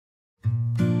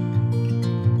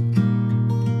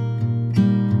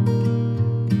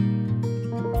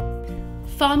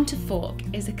Farm to Fork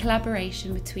is a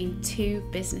collaboration between two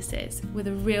businesses with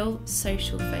a real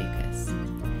social focus.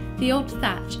 The Old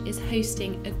Thatch is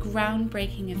hosting a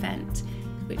groundbreaking event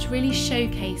which really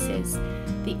showcases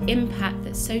the impact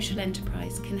that social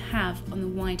enterprise can have on the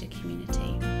wider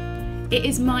community. It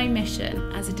is my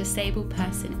mission as a disabled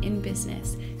person in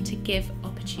business to give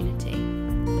opportunity.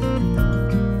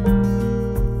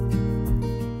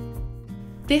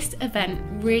 This event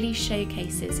really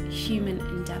showcases human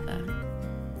endeavour.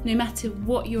 No matter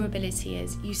what your ability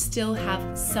is, you still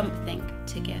have something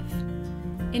to give.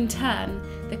 In turn,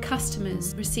 the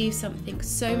customers receive something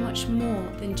so much more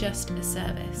than just a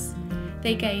service.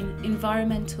 They gain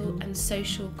environmental and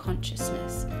social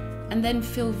consciousness, and then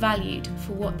feel valued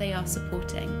for what they are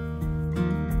supporting.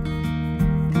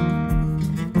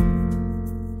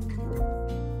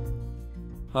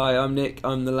 Hi, I'm Nick.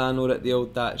 I'm the landlord at the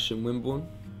Old Thatch in Wimborne.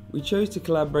 We chose to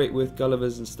collaborate with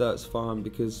Gullivers and Sturts Farm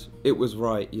because it was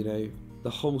right, you know. The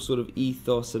whole sort of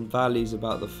ethos and values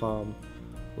about the farm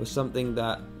was something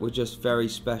that were just very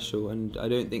special, and I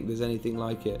don't think there's anything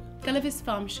like it. Gullivers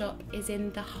Farm Shop is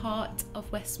in the heart of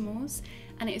Westmoors,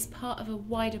 and it is part of a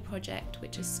wider project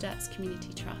which is Sturts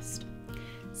Community Trust.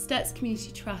 Sturts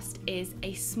Community Trust is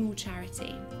a small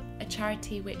charity, a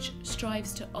charity which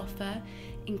strives to offer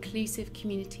inclusive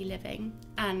community living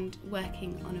and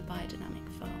working on a biodynamic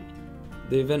farm.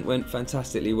 The event went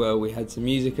fantastically well. We had some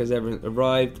music as everyone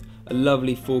arrived, a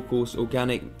lovely 4-course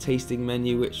organic tasting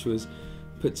menu which was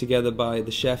put together by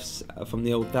the chefs from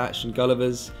the Old Thatch and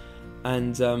Gullivers,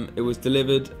 and it was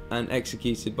delivered and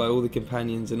executed by all the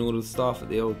companions and all the staff at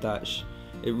the Old Thatch.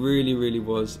 It really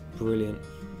was brilliant.